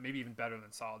 maybe even better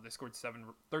than solid. They scored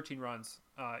 13 runs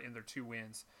in their 2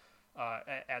 wins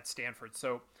at Stanford.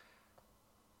 So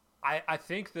I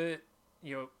think that,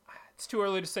 it's too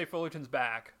early to say Fullerton's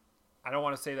back. I don't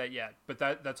want to say that yet, but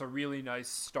that's a really nice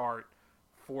start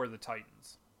for the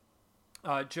Titans.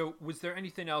 Joe, was there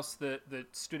anything else that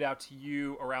stood out to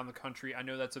you around the country? I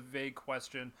know that's a vague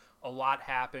question. A lot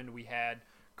happened. We had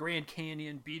Grand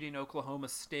Canyon beating Oklahoma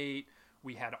State.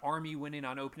 We had Army winning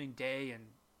on opening day and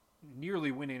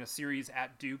nearly winning a series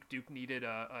at Duke. Duke needed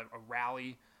a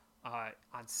rally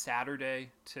on Saturday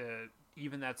to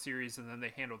even that series, and then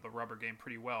they handled the rubber game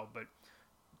pretty well. But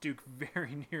Duke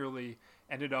very nearly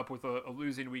ended up with a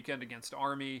losing weekend against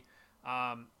Army.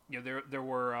 There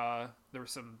were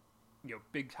some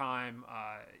big time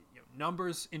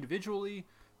numbers individually.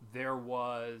 There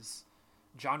was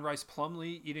John Rice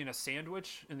Plumlee eating a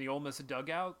sandwich in the Ole Miss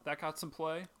dugout that got some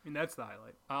play. I mean, that's the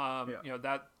highlight.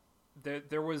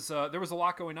 There was a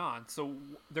lot going on. So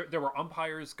there were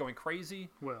umpires going crazy.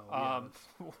 Well,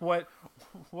 what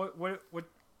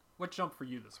jumped for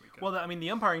you this weekend? Well, the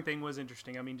umpiring thing was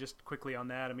interesting. I mean, just quickly on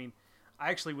that. I mean, I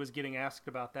actually was getting asked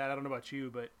about that. I don't know about you,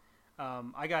 but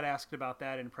I got asked about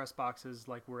that in press boxes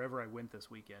like wherever I went this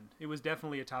weekend. It was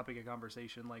definitely a topic of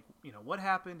conversation, like, what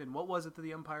happened and what was it that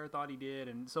the umpire thought he did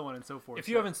and so on and so forth. If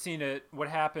you haven't seen it, what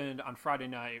happened on Friday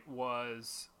night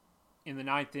was in the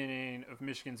 9th inning of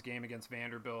Michigan's game against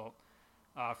Vanderbilt,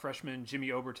 freshman Jimmy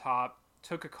Obertop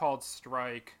took a called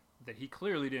strike that he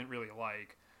clearly didn't really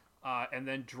like, and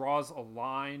then draws a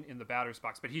line in the batter's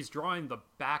box. But he's drawing the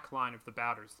back line of the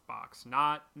batter's box,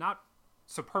 not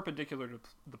so perpendicular to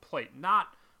the plate, not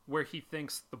where he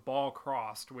thinks the ball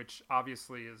crossed, which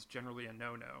obviously is generally a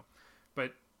no-no,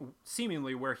 but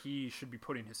seemingly where he should be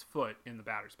putting his foot in the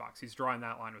batter's box. He's drawing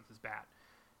that line with his bat.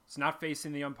 It's not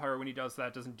facing the umpire when he does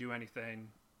that, doesn't do anything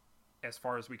as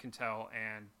far as we can tell,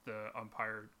 and the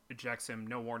umpire ejects him,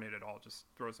 no warning at all, just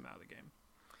throws him out of the game.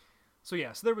 So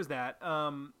there was that.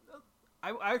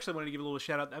 I actually wanted to give a little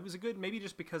shout out. That was a good, maybe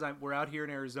just because we're out here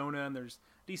in Arizona and there's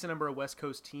a decent number of West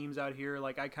Coast teams out here.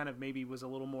 Like I kind of maybe was a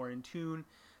little more in tune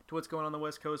to what's going on the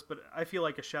West Coast, but I feel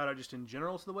like a shout out just in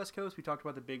general to the West Coast. We talked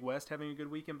about the Big West having a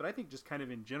good weekend, but I think just kind of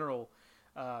in general,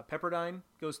 Pepperdine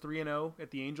goes 3-0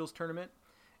 at the Angels tournament.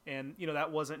 And,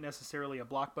 that wasn't necessarily a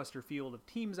blockbuster field of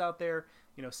teams out there,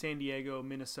 San Diego,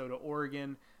 Minnesota,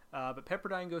 Oregon. But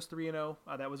Pepperdine goes 3-0.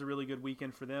 That was a really good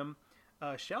weekend for them.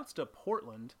 Shouts to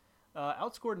Portland.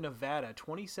 Outscored Nevada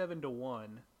 27-1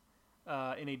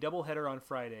 in a doubleheader on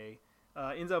Friday.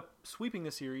 Ends up sweeping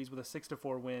the series with a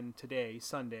 6-4 win today,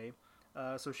 Sunday.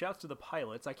 So shouts to the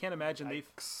Pilots. I can't imagine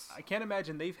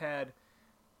they've had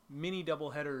many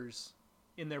doubleheaders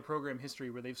in their program history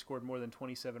where they've scored more than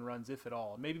 27 runs, if at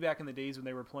all. Maybe back in the days when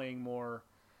they were playing more,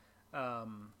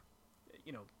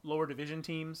 lower division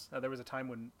teams. There was a time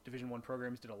when Division I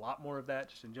programs did a lot more of that,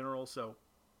 just in general. So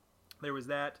there was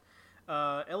that.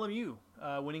 LMU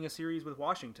winning a series with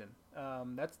Washington.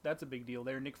 That's a big deal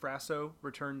there. Nick Frasso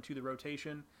returned to the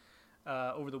rotation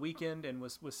over the weekend and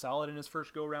was solid in his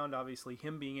first go-round. Obviously,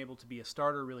 him being able to be a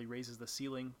starter really raises the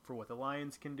ceiling for what the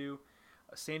Lions can do.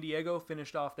 San Diego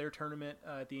finished off their tournament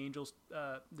at the Angels,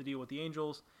 the deal with the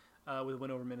Angels, with a win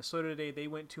over Minnesota today. They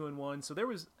went 2-1. So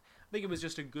I think it was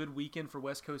just a good weekend for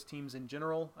West Coast teams in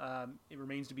general. It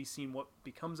remains to be seen what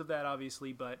becomes of that,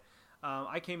 obviously, but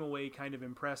I came away kind of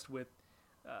impressed with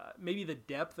maybe the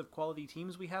depth of quality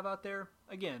teams we have out there.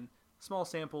 Again, small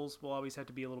samples, we'll always have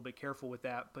to be a little bit careful with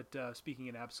that, but speaking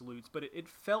in absolutes. But it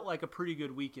felt like a pretty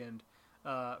good weekend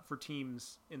for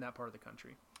teams in that part of the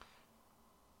country.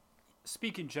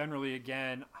 Speaking generally,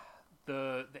 again,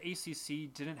 the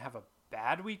ACC didn't have a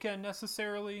bad weekend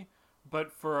necessarily,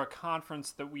 but for a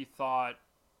conference that we thought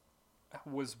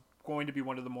was going to be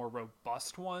one of the more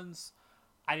robust ones,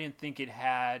 I didn't think it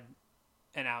had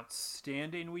an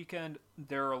outstanding weekend.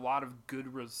 There are a lot of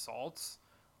good results.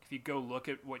 If you go look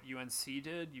at what UNC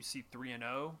did, you see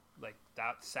 3-0. Like,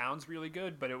 that sounds really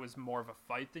good, but it was more of a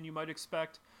fight than you might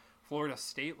expect. Florida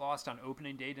State lost on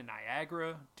opening day to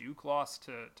Niagara. Duke lost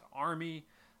to Army.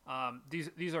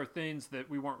 These are things that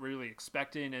we weren't really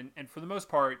expecting, and for the most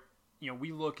part,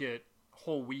 we look at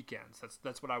whole weekends.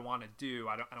 That's what I want to do.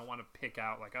 I don't want to pick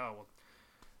out like, oh, well,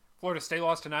 Florida State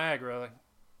lost to Niagara. Like,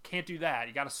 can't do that.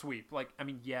 You got to sweep. Like, I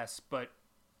mean, yes, but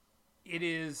it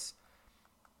is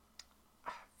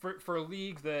for a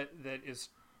league that is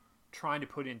trying to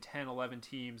put in 10, 11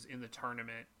 teams in the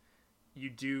tournament. You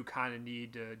do kind of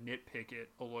need to nitpick it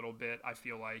a little bit, I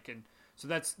feel like. And so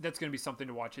that's going to be something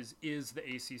to watch is the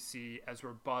ACC as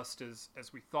robust as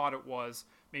we thought it was?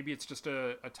 Maybe it's just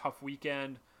a tough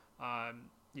weekend.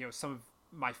 Some of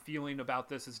my feeling about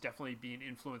this is definitely being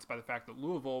influenced by the fact that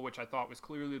Louisville, which I thought was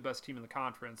clearly the best team in the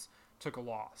conference, took a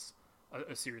loss,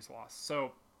 a serious loss.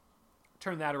 So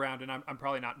turn that around, and I'm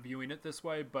probably not viewing it this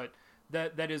way, but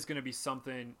that is going to be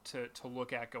something to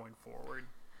look at going forward.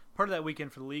 Part of that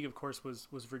weekend for the league, of course, was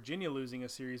Virginia losing a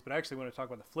series, but I actually want to talk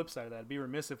about the flip side of that. I'd be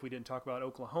remiss if we didn't talk about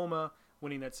Oklahoma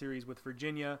winning that series with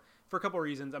Virginia for a couple of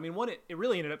reasons. I mean, one, it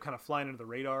really ended up kind of flying under the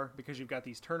radar because you've got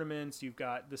these tournaments, you've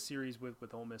got the series with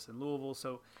Ole Miss and Louisville.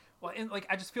 So, well, and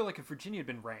I just feel like if Virginia had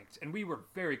been ranked, and we were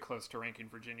very close to ranking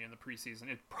Virginia in the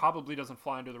preseason, it probably doesn't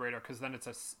fly under the radar because then it's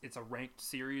a ranked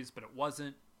series, but it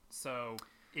wasn't. So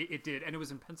it did, and it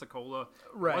was in Pensacola.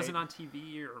 Right. It wasn't on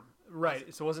TV or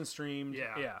right. So it wasn't streamed.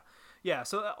 Yeah.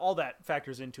 So all that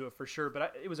factors into it for sure.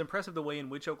 But it was impressive the way in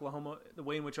which Oklahoma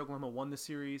won the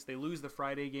series. They lose the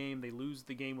Friday game. They lose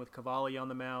the game with Cavalli on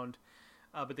the mound.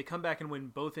 But they come back and win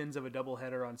both ends of a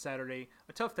doubleheader on Saturday.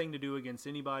 A tough thing to do against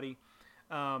anybody.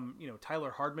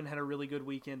 Tyler Hardman had a really good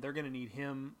weekend. They're going to need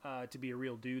him to be a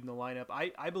real dude in the lineup.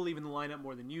 I believe in the lineup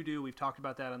more than you do. We've talked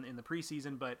about that in the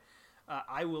preseason, but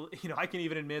I will. I can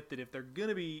even admit that if they're going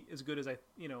to be as good as if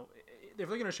they're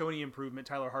going to show any improvement,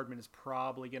 Tyler Hardman is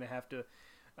probably going to have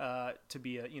to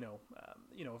be a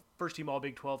first team All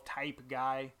Big 12 type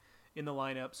guy in the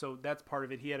lineup. So that's part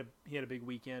of it. He had a big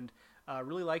weekend.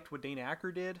 Really liked what Dane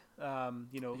Acker did.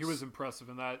 He was impressive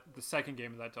in the second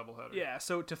game of that doubleheader. Yeah.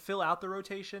 So to fill out the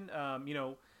rotation,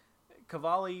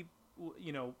 Cavalli,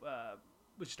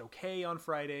 was just okay on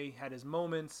Friday. Had his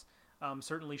moments.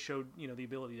 Certainly showed the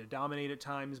ability to dominate at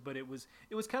times, but it was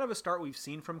kind of a start we've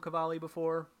seen from Cavalli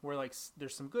before, where like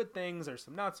there's some good things, there's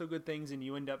some not so good things, and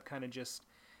you end up kind of just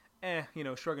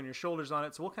shrugging your shoulders on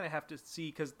it. So we'll kind of have to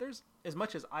see, because there's, as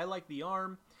much as I like the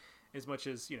arm, as much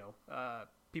as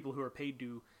people who are paid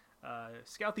to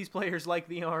scout these players like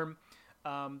the arm,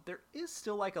 there is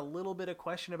still like a little bit of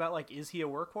question about like, is he a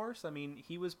workhorse? I mean,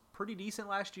 he was pretty decent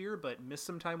last year, but missed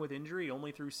some time with injury,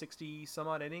 only threw 60 some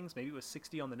odd innings. Maybe it was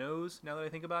 60 on the nose now that I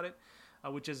think about it,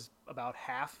 which is about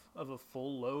half of a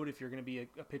full load if you're going to be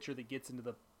a pitcher that gets into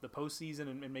the postseason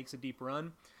and makes a deep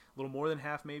run, a little more than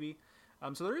half maybe.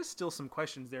 So there is still some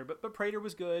questions there, but Prater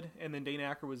was good, and then Dane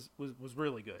Acker was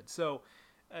really good. So,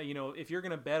 if you're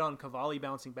going to bet on Cavalli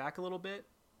bouncing back a little bit,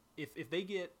 if they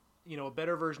get a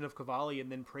better version of Cavalli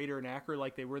and then Prater and Acker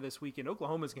like they were this weekend,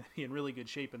 Oklahoma's going to be in really good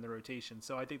shape in the rotation.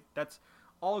 So I think that's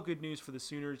all good news for the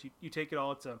Sooners. You take it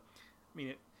all. It's a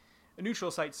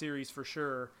neutral site series for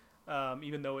sure,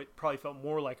 even though it probably felt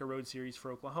more like a road series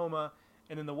for Oklahoma.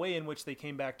 And then the way in which they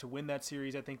came back to win that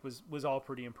series, I think, was all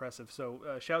pretty impressive. So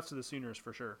shouts to the Sooners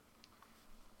for sure.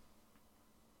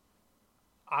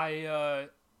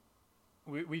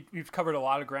 We've covered a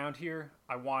lot of ground here.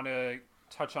 I want to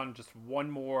touch on just one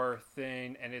more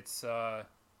thing, and it's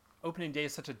opening day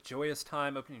is such a joyous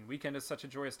time. Opening weekend is such a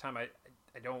joyous time. I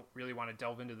don't really want to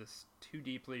delve into this too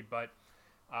deeply, but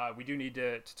we do need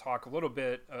to talk a little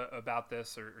bit about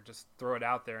this, or just throw it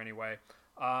out there anyway.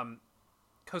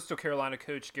 Coastal Carolina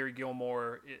coach Gary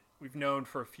Gilmore, we've known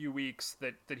for a few weeks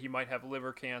that he might have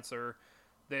liver cancer.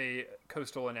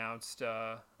 Coastal announced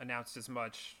as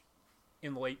much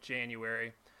in late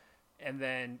January, and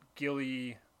then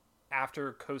Gilly,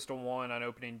 after Coastal won on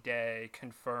opening day,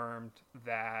 confirmed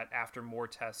that after more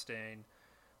testing,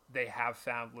 they have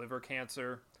found liver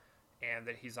cancer, and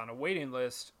that he's on a waiting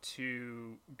list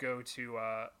to go to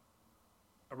a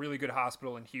really good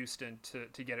hospital in Houston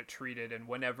to get it treated. And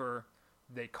whenever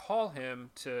they call him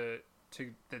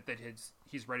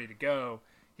he's ready to go,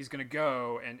 he's going to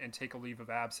go and take a leave of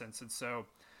absence. And so,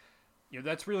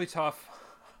 that's really tough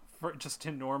for just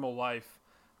in normal life.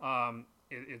 I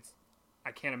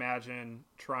can't imagine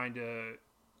trying to,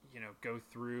 go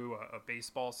through a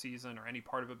baseball season or any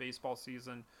part of a baseball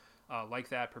season like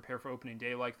that, prepare for opening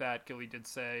day like that. Gilly did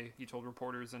say, he told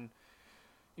reporters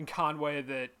in Conway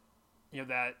that,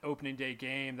 that opening day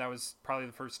game, that was probably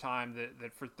the first time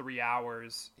that for 3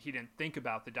 hours he didn't think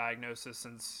about the diagnosis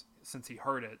since he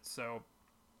heard it. So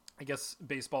I guess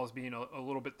baseball is being a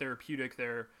little bit therapeutic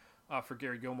there for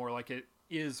Gary Gilmore, like it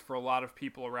is for a lot of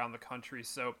people around the country.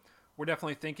 So we're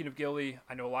definitely thinking of Gilly.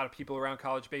 I know a lot of people around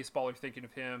college baseball are thinking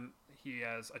of him. He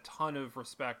has a ton of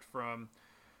respect from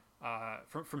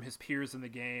his peers in the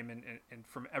game and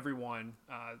from everyone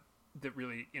that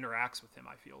really interacts with him,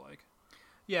 I feel like.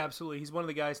 Yeah, absolutely. He's one of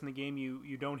the guys in the game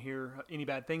you don't hear any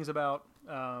bad things about.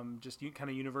 Just kind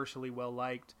of universally well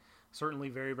liked. Certainly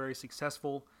very, very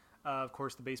successful. Of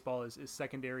course, the baseball is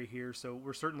secondary here, so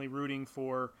we're certainly rooting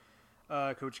for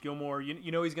Coach Gilmore. He's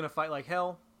going to fight like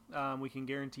hell. We can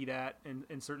guarantee that,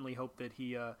 and certainly hope that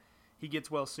he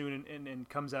gets well soon and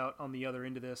comes out on the other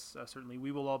end of this. Certainly,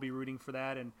 we will all be rooting for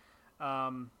that. And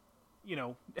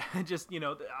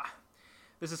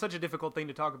this is such a difficult thing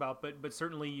to talk about, but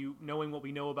certainly knowing what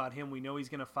we know about him, we know he's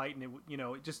going to fight, and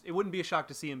it wouldn't be a shock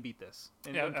to see him beat this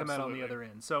and come out on the other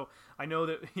end. So I know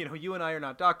that you and I are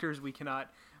not doctors, we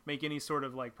cannot make any sort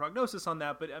of like prognosis on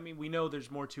that, but I mean we know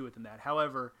there's more to it than that.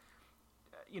 However,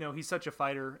 he's such a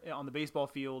fighter on the baseball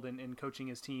field and coaching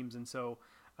his teams, and so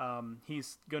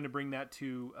he's going to bring that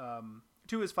to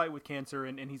his fight with cancer,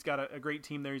 and he's got a great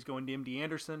team there. He's going to MD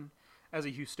Anderson. As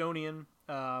a Houstonian,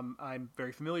 I'm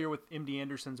very familiar with MD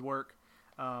Anderson's work,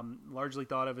 largely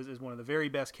thought of as one of the very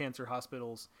best cancer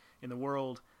hospitals in the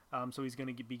world. So he's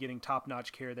going to be getting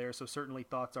top-notch care there. So certainly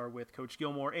thoughts are with Coach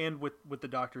Gilmore and with the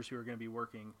doctors who are going to be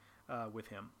working with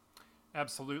him.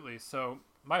 Absolutely. So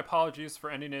my apologies for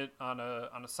ending it on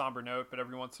a somber note, but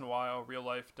every once in a while, real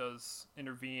life does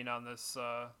intervene on this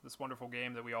wonderful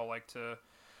game that we all like to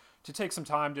take some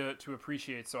time to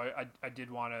appreciate. So I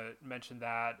did want to mention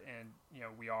that, and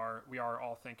we are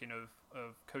all thinking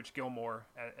of Coach Gilmore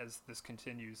as this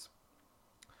continues.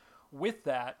 With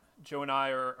that, Joe and I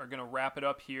are going to wrap it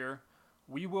up here.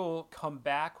 We will come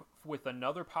back with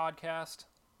another podcast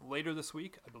later this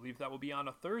week. I believe that will be on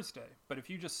a Thursday. But if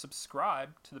you just subscribe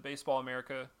to the Baseball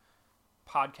America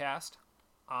podcast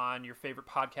on your favorite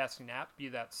podcasting app, be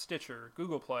that Stitcher,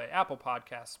 Google Play, Apple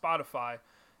Podcasts, Spotify,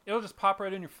 it'll just pop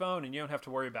right in your phone and you don't have to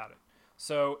worry about it.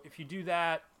 So if you do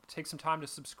that, take some time to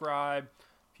subscribe.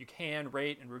 If you can,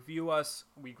 rate and review us.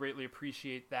 We greatly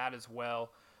appreciate that as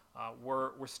well.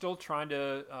 We're still trying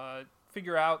to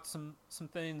figure out some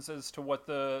things as to what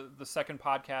the second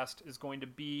podcast is going to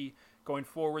be going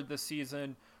forward this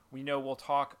season. We know we'll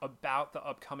talk about the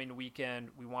upcoming weekend.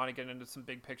 We want to get into some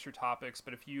big picture topics,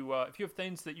 but if you have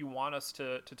things that you want us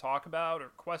to talk about or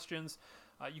questions,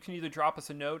 you can either drop us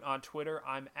a note on Twitter.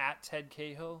 I'm at Ted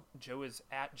Cahill. Joe is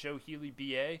at Joe Healy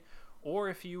BA. Or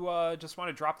if you just want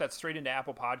to drop that straight into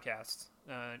Apple Podcasts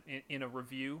in a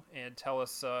review and tell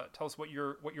us what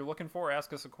you're looking for,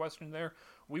 ask us a question there,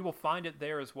 we will find it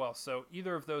there as well. So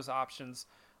either of those options,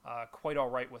 quite all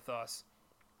right with us.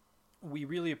 We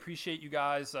really appreciate you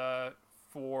guys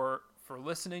for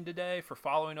listening today, for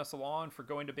following us along, for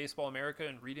going to Baseball America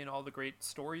and reading all the great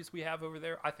stories we have over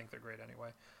there. I think they're great anyway.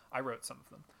 I wrote some of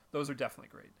them. Those are definitely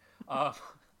great.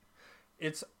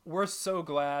 We're so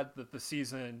glad that the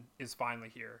season is finally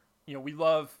here. You know, we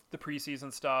love the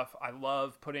preseason stuff. I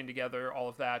love putting together all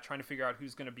of that, trying to figure out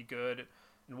who's going to be good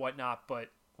and whatnot. But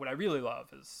what I really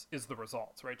love is the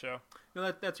results, right, Joe?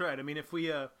 No, that's right. I mean, if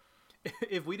we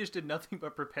just did nothing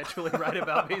but perpetually write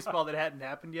about baseball that hadn't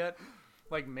happened yet,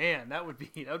 like, man, that would be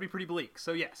pretty bleak.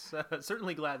 So yes,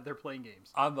 certainly glad that they're playing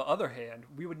games. On the other hand,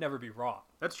 we would never be wrong.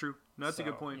 That's true. No, that's a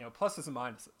good point. You know, pluses and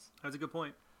minuses. That's a good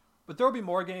point. But there will be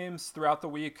more games throughout the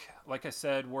week. Like I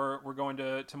said, we're going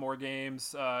to more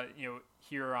games.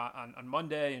 Here on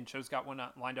Monday, and Joe's got one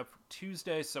lined up for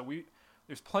Tuesday. So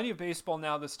there's plenty of baseball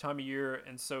now this time of year,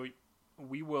 and so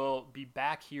we will be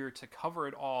back here to cover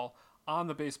it all on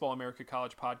the Baseball America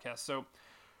College podcast. So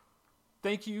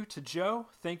thank you to Joe.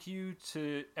 Thank you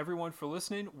to everyone for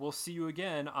listening. We'll see you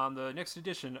again on the next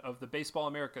edition of the Baseball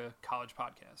America College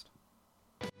podcast.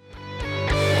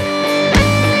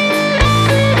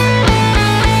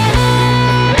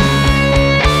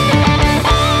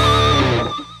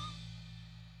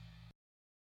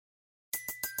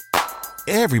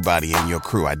 Everybody in your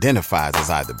crew identifies as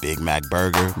either Big Mac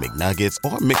Burger, McNuggets,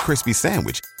 or McCrispy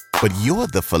Sandwich. But you're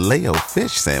the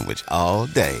Filet-O-Fish Sandwich all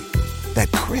day.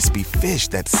 That crispy fish,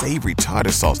 that savory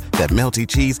tartar sauce, that melty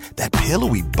cheese, that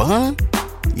pillowy bun.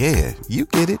 Yeah, you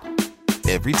get it.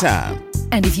 Every time.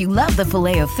 And if you love the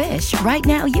Filet-O-Fish, right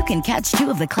now you can catch 2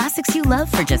 of the classics you love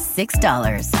for just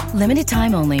 $6. Limited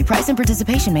time only. Price and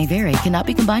participation may vary. Cannot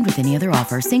be combined with any other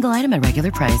offer. Single item at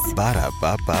regular price.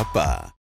 Ba-da-ba-ba-ba.